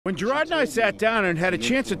When Jerod and I sat down and had a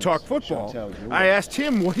chance to talk football, I asked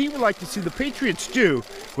him what he would like to see the Patriots do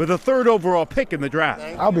with a third overall pick in the draft.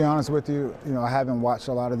 I'll be honest with you, I haven't watched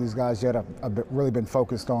a lot of these guys yet. I've really been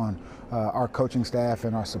focused on our coaching staff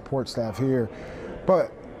and our support staff here.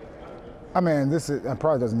 But, I mean, it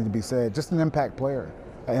probably doesn't need to be said, just an impact player.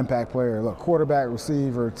 An impact player. Look, quarterback,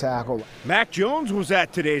 receiver, tackle. Mac Jones was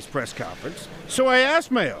at today's press conference, so I asked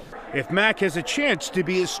Mayo if Mac has a chance to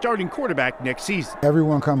be his starting quarterback next season.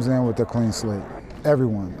 Everyone comes in with a clean slate.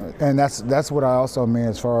 Everyone. And that's what I also mean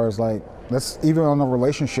as far as, like, let's, even on a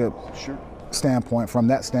relationship standpoint, from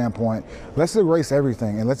that standpoint, let's erase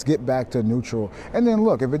everything and let's get back to neutral. And then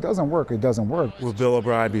look, if it doesn't work, it doesn't work. Will Bill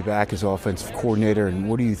O'Brien be back as offensive coordinator, and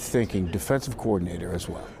what are you thinking, defensive coordinator as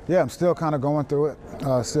well? Yeah, I'm still kind of going through it.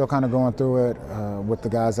 With the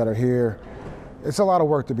guys that are here. It's a lot of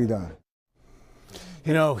work to be done.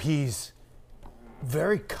 You know, he's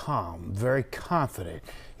very calm, very confident.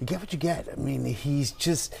 You get what you get. I mean,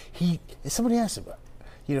 somebody asked him,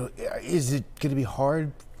 is it going to be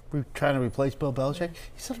hard trying to replace Bill Belichick?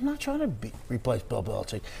 He said, I'm not trying to replace Bill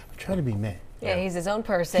Belichick. I'm trying to be me. Yeah, he's his own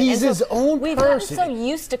person. He's his own we've person. gotten so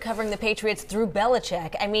used to covering the Patriots through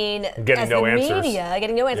Belichick. I mean, getting no answers.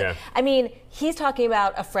 Getting no answers. Yeah. I mean, he's talking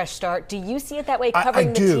about a fresh start. Do you see it that way, covering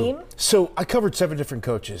I the do. team? So I covered 7 different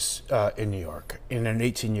coaches in New York in an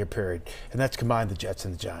 18-year period, and that's combined the Jets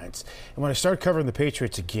and the Giants. And when I started covering the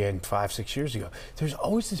Patriots again 5-6 years ago, there's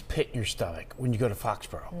always this pit in your stomach when you go to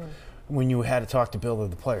Foxborough. When you had to talk to Bill or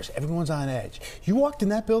the players. Everyone's on edge. You walked in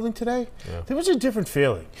that building today, there was a different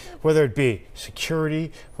feeling, whether it be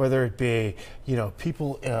security, whether it be,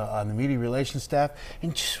 people on the media relations staff,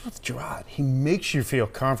 and just with Jerod, he makes you feel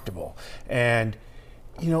comfortable. And,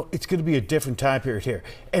 it's going to be a different time period here.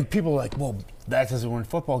 And people are like, well, that doesn't win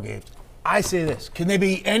football games. I say this, can they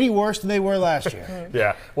be any worse than they were last year?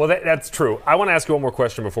 Yeah, well, that's true. I want to ask you one more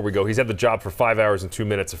question before we go. He's had the job for 5 hours and 2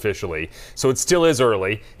 minutes officially, so it still is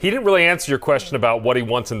early. He didn't really answer your question about what he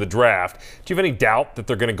wants in the draft. Do you have any doubt that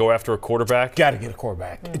they're going to go after a quarterback? Got to get a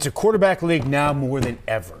quarterback. It's a quarterback league now more than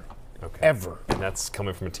ever. Okay. Ever. And that's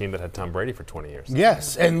coming from a team that had Tom Brady for 20 years.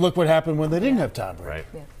 Yes, and look what happened when they didn't have Tom Brady. Right.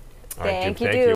 Yeah. All right, Thank Duke, you.